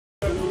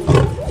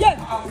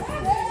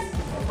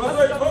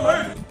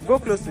Go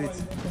close to it.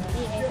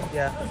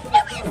 Yeah.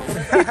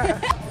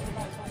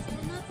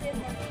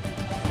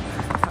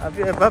 Have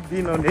you ever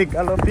been on a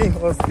galloping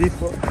horse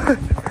before?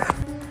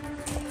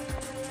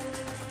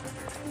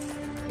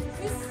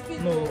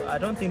 No, I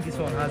don't think this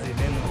one has a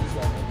venom.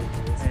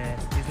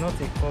 It's not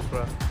a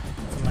cobra.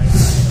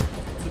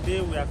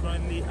 Today we are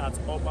currently at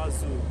OGBA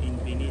Zoo in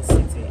Benin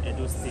City,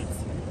 Edo State.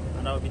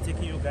 And I will be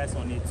taking you guys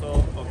on a tour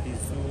of the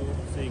zoo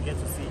so you get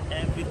to see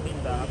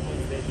everything that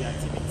happens there, the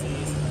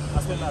activities,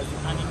 as well as the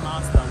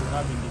animals that we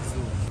have in the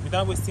zoo.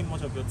 Without wasting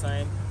much of your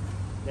time,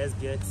 let's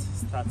get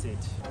started.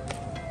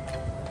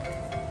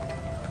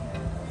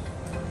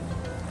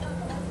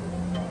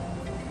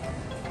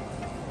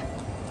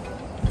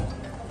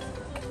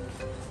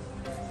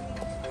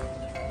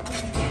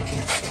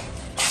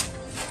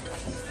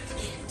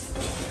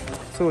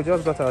 So we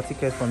just got our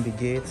ticket from the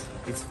gate.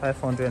 It's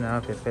 500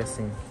 naira per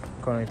person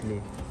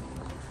currently.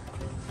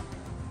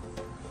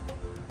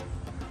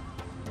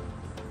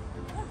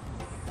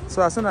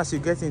 So as soon as you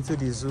get into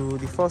the zoo,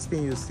 the first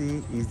thing you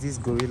see is this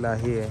gorilla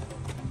here.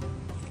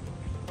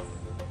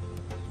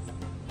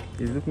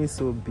 It's looking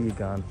so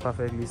big and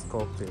perfectly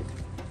sculpted.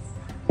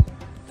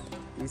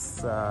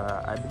 It's,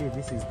 I believe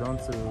this is done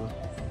to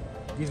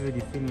give you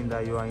the feeling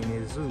that you are in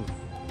a zoo.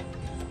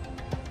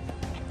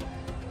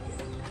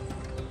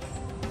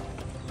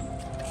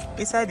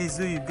 Inside the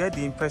zoo, you get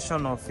the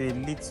impression of a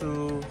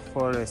little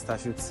forest, I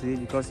should say,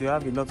 because you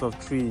have a lot of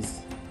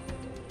trees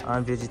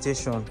and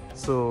vegetation.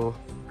 So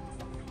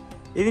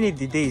even if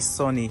the day is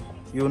sunny,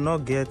 you will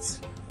not get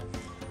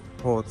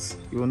hot,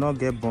 you will not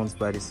get burnt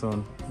by the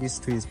sun. These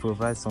trees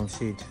provide some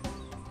shade.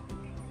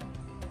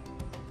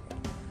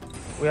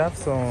 We have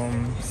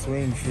some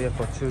swings here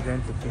for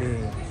children to play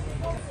in.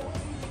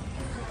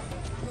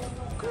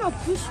 Come on,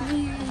 push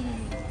me.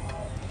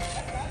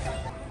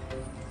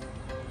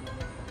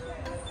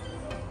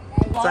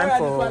 Time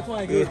for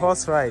a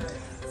horse ride.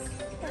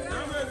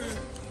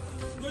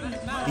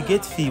 The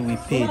gate fee we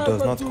paid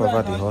does not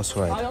cover the horse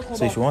ride.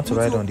 So if you want to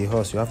ride on the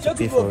horse, you have to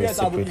pay for it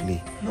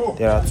separately.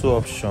 There are two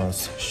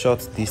options,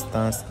 short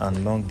distance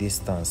and long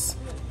distance.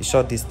 The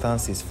short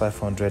distance is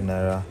 500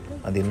 naira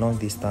and the long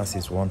distance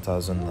is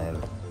 1000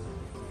 naira.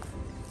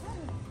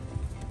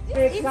 Will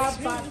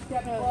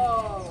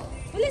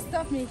it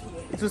stop me here?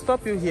 It will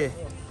stop you here.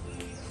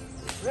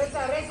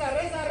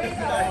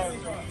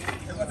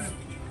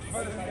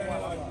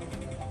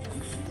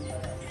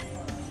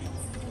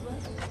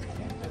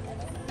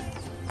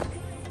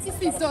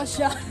 C'est ton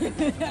chat.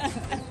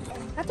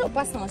 Attends,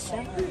 passe un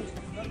chat.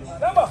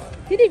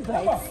 Did he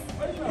bite?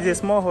 It's a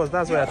small horse,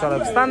 that's why I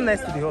told him. Stand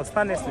next to the horse,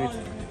 stand next to it.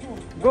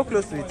 Go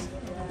close to it.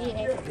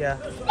 Yeah.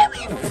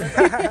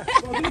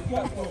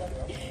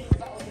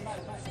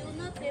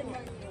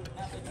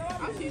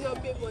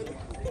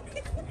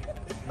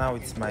 Now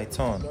it's my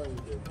turn.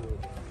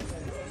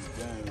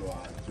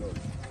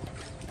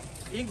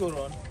 You go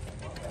run.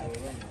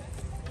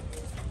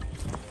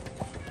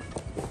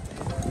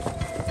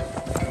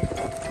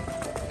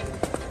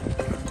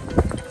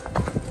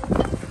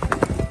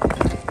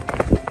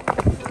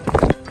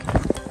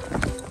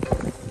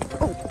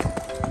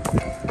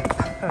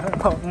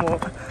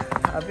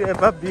 Have you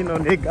ever been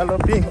on a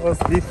galloping horse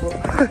before?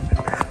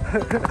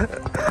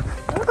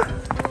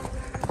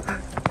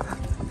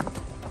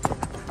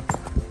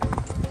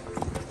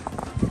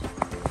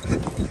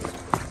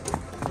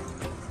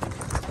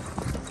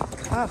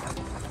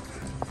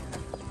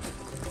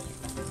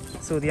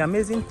 So the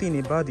amazing thing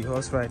about the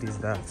horse ride is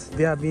that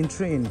they have been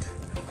trained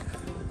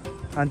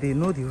and they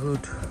know the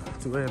road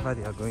to wherever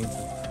they are going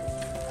to.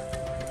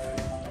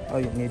 All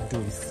you need to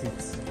do is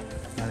sit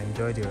and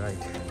enjoy the ride.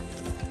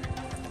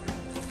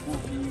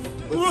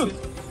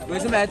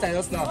 Where's my time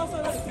just now?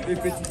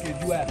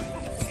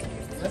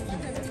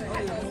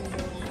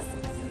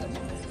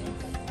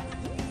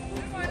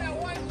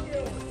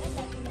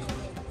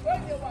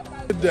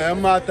 The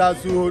matter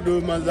so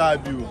do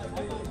mazabi.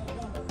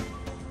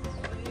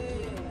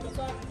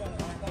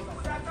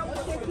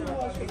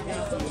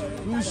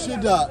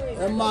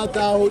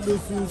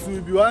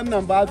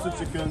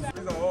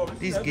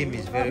 This game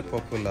is very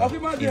popular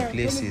in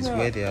places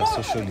where there are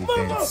social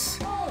events,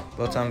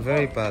 but I'm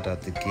very bad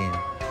at the game.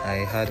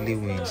 I hardly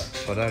win.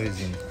 For that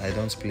reason, I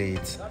don't play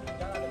it.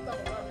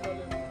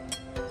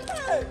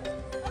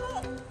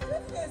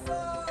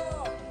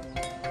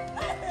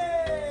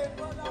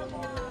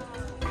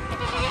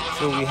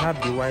 So we have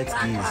the white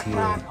geese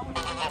here.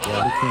 They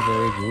are looking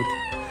very good.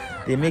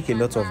 They make a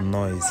lot of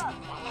noise.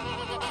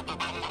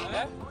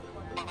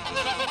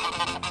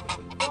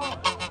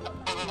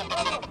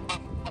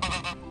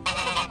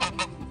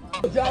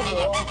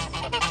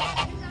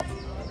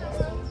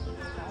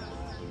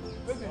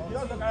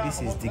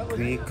 This is the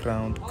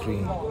grey-crowned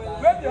crane.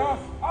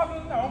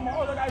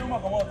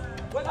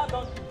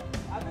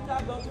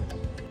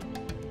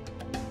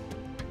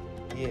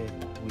 Here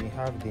we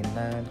have the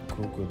 9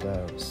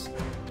 crocodiles.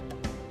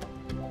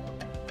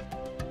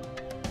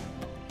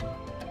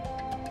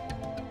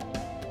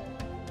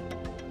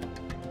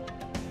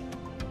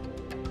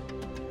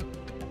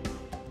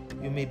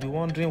 You may be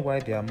wondering why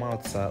their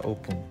mouths are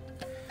open.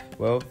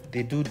 Well,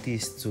 they do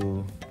this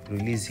to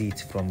release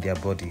heat from their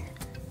body,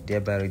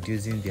 thereby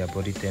reducing their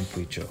body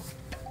temperature.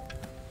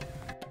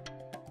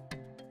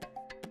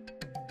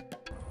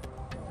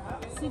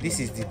 This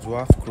is the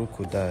dwarf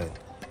crocodile.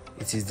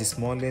 It is the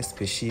smallest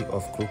species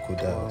of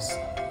crocodiles.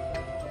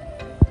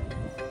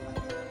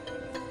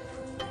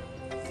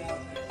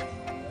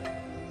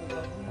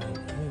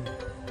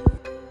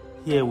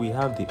 Here we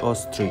have the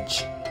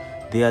ostrich.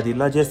 They are the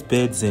largest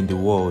birds in the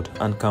world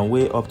and can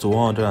weigh up to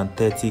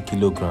 130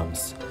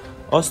 kilograms.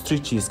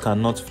 Ostriches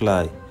cannot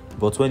fly,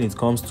 but when it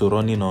comes to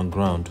running on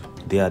ground,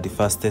 they are the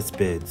fastest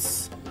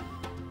birds.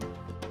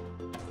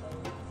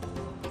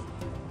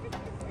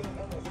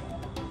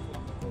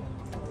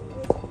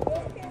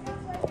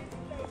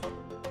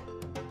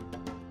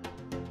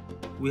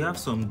 We have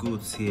some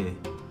goats here.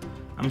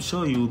 I'm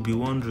sure you will be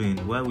wondering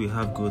why we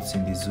have goats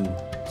in the zoo,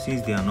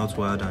 since they are not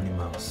wild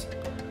animals.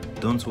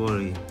 Don't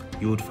worry,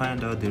 you would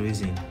find out the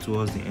reason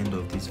towards the end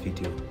of this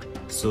video.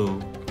 So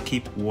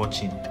keep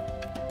watching.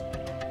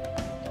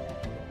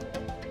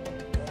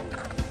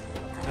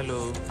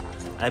 Hello,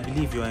 I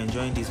believe you are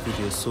enjoying this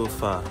video so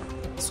far.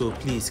 So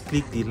please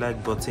click the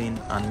like button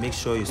and make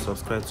sure you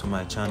subscribe to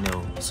my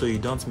channel so you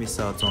don't miss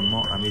out on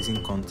more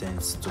amazing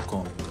contents to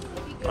come.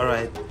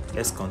 Alright,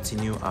 let's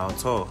continue our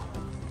tour.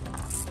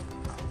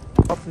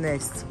 Up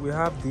next, we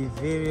have the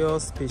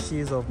various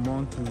species of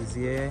monkeys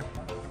here.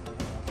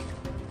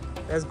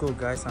 Let's go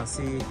guys and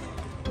see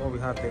what we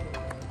have there.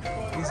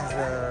 This is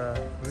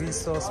a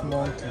rhesus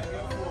monkey.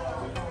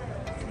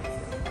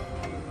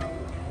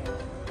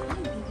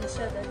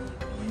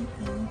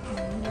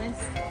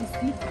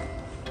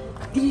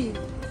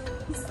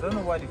 I don't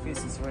know why the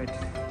face is red.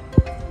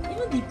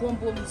 Even the bum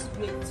is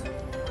red.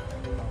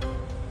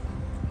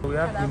 We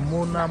have the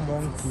Mona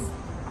monkey.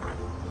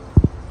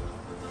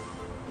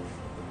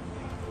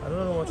 I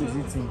don't know what it's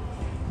eating.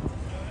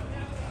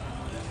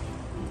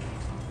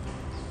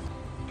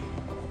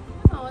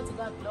 I want to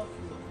go and block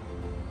you.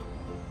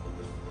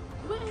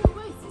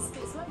 Where is this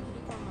face? Why did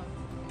you come out?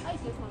 How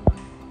is it come out?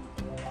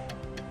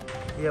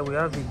 Here we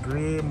have the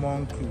grey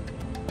monkey.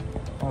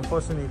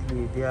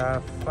 Unfortunately, they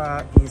are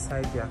far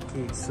inside their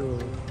cage, so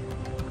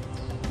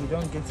we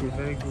don't get a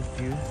very good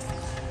view.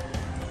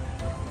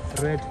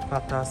 Red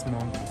patas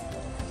monkey.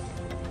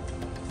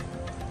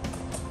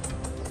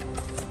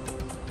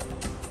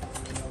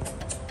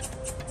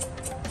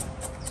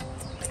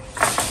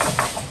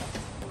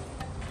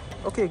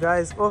 Okay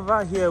guys,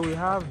 over here we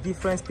have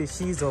different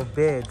species of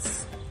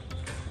birds.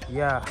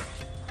 Yeah,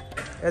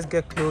 let's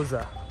get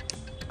closer.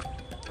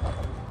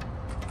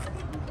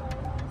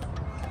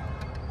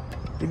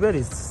 The bird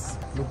is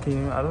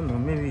looking, I don't know,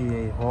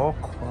 maybe a hawk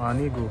or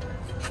an eagle.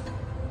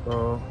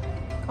 So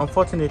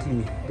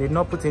unfortunately, they did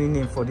not put any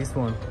name for this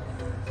one.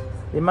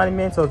 The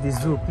management of the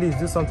zoo, please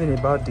do something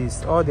about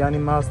this. All the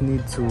animals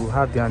need to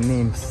have their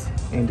names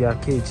in their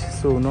cage,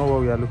 so know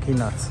what we are looking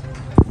at.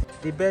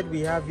 The bird we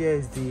have here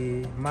is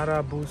the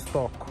marabou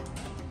stork.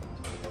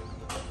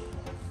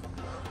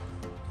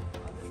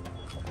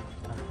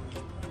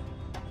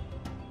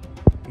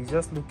 He's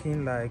just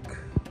looking like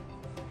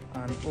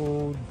an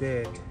old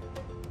bird,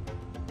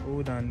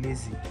 old and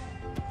lazy.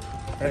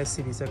 Let's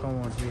see the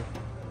second one here.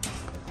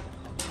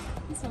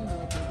 This one is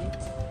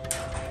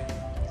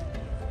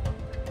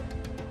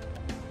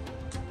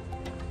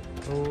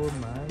Oh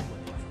my god.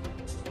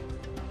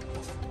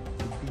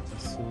 The beat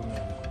is so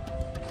nice.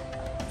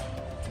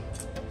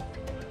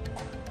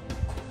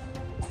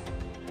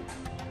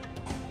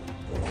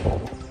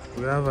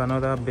 We have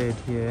another bird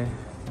here,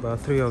 about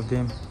 3 of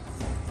them,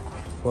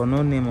 but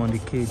no name on the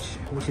cage,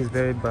 which is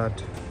very bad.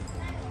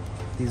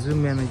 The zoo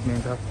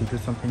management have to do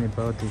something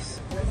about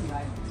this.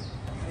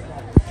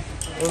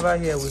 Over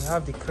here we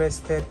have the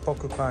crested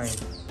porcupine.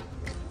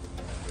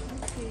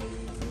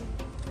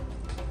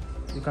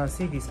 You can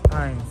see the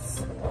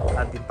spines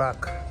at the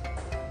back.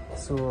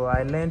 So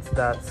I learned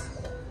that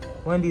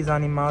when these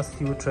animals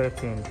feel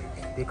threatened,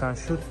 they can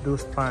shoot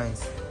those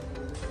spines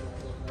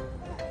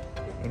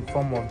in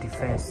form of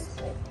defense.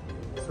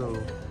 So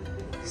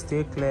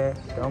stay clear,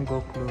 don't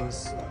go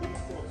close.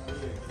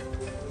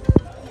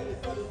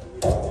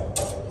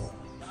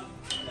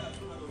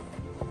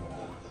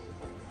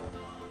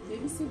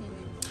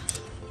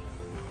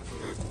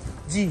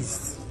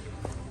 Jeez,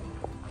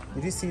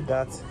 did you see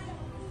that?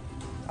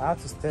 I had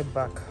to step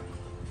back.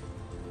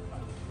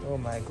 Oh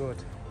my god,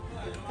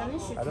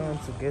 I don't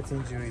want to get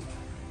injured.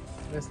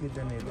 Let's leave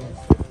them alone.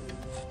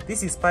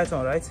 This is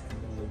python, right?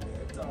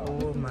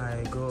 Oh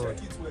my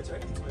god.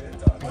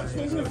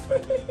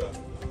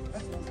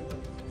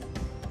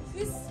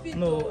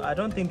 No, I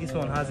don't think this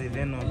one has a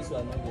venom.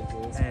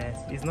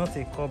 It's not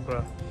a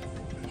cobra.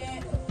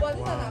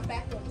 Wow.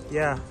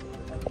 Yeah.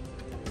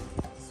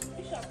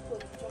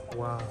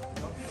 Wow.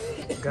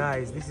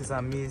 Guys, this is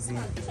amazing.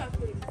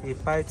 A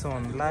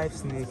python, live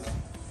snake.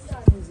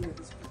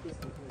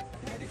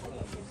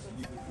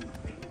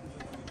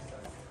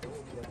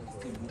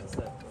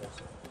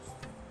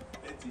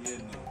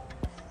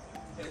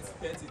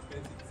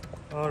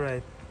 All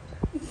right.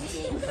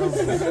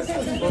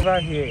 Over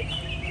here,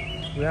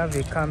 we have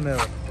a camel.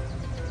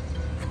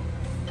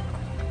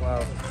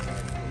 Wow.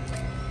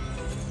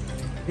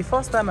 The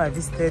first time I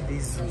visited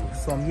this zoo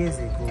some years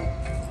ago,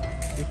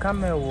 the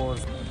camel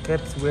was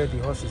kept where the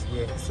horses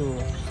were, so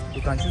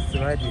you can choose to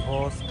ride the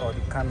horse or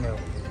the camel.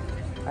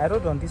 I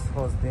rode on this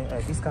horse then,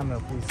 this camel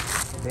please,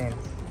 then,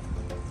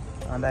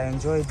 and I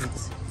enjoyed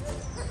it.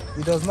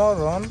 It does not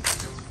run,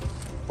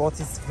 but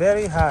it's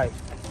very high.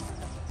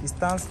 It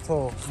stands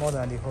tall more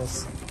than the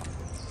horse,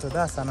 so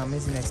that's an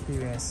amazing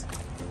experience.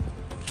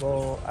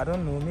 But I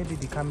don't know, maybe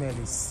the camel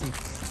is sick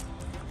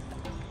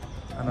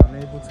and I'm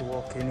unable to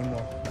walk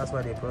anymore. That's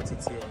why they brought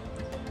it here.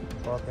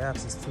 Or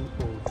perhaps it's too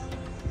old.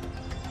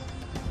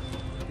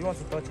 You want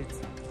to touch it?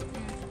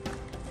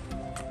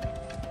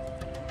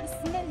 It's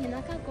smelling.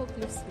 I can't go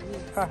close to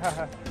it.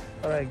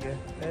 Alright, girl.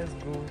 Let's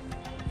go.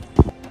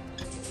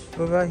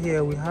 Over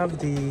here we have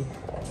the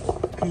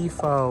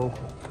peafowl.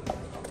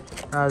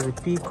 As a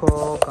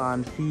peacock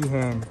and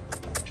peahen.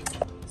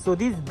 So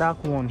this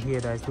dark one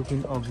here that is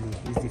looking ugly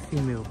is the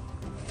female,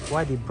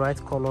 while the bright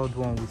colored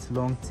one with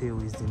long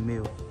tail is the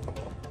male.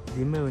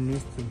 The male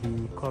needs to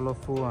be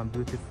colorful and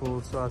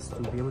beautiful so as to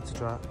be able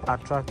to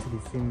attract the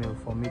female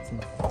for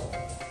mating.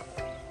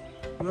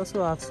 We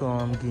also have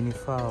some guinea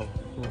fowl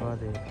over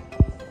there.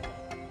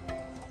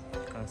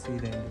 You can see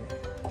them there.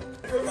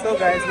 So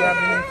guys, we have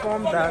been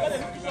informed that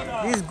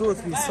these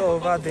goats we saw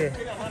over there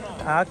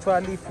are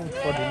actually food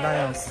for the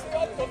lions.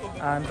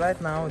 And right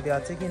now they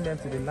are taking them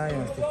to the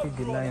lions to feed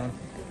the lion.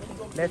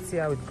 Let's see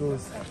how it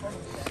goes.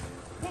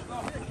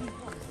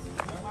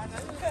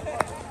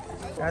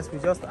 Guys, we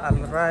just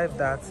arrived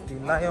at the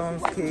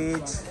lion's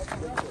cage.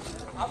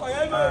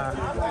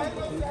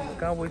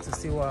 Can't wait to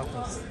see what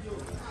happens.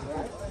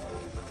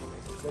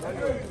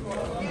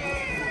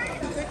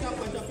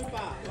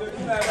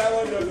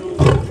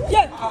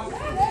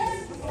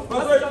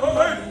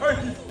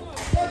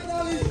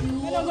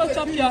 You don't go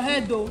chop your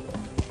head though.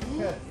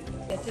 Yeah,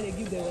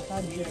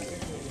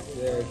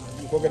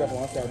 you go get up on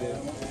one side there.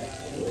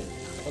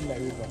 On my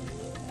river.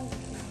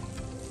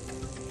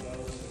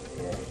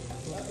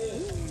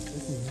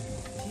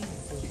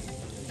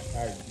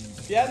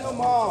 Piano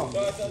mom.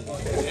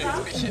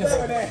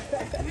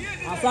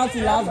 I found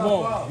the last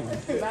ball.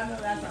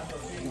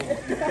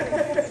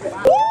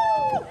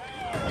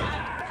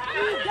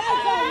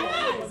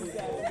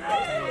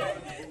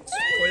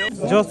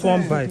 Just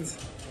one bite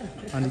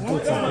and the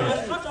goat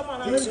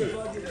is dead.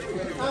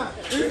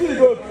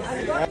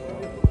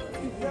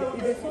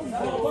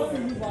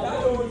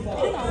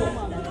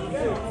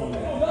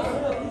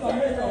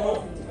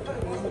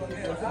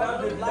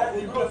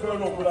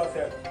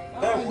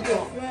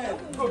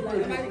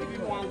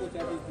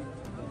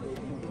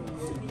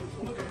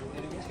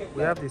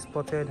 We have the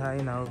spotted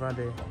hyena over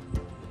there,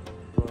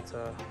 but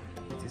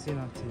it is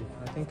inactive.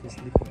 I think it's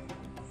sleeping.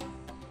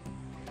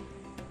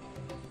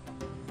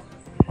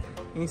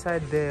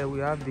 Inside there we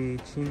have the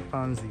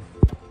chimpanzee.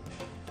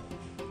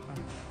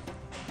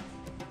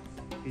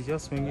 He's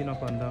just swinging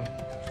up and down.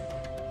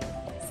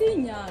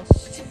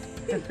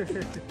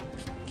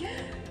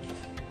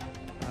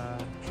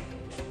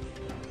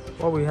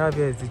 What we have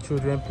here is the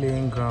children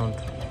playing ground.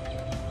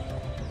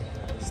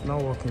 It's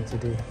not working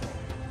today.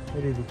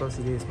 Maybe because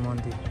today is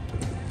Monday.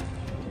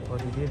 But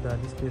the day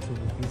that this place will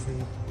be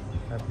busy,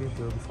 I believe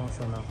they will be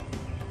functional.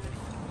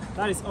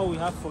 That is all we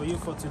have for you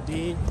for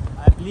today.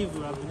 I believe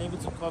we have been able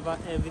to cover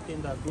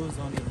everything that goes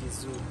on in this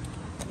zoo.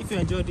 If you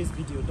enjoyed this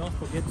video, don't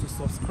forget to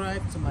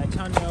subscribe to my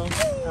channel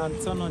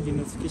and turn on the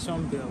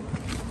notification bell.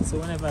 So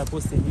whenever I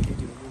post a new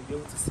video, you'll be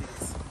able to see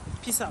it.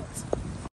 Peace out.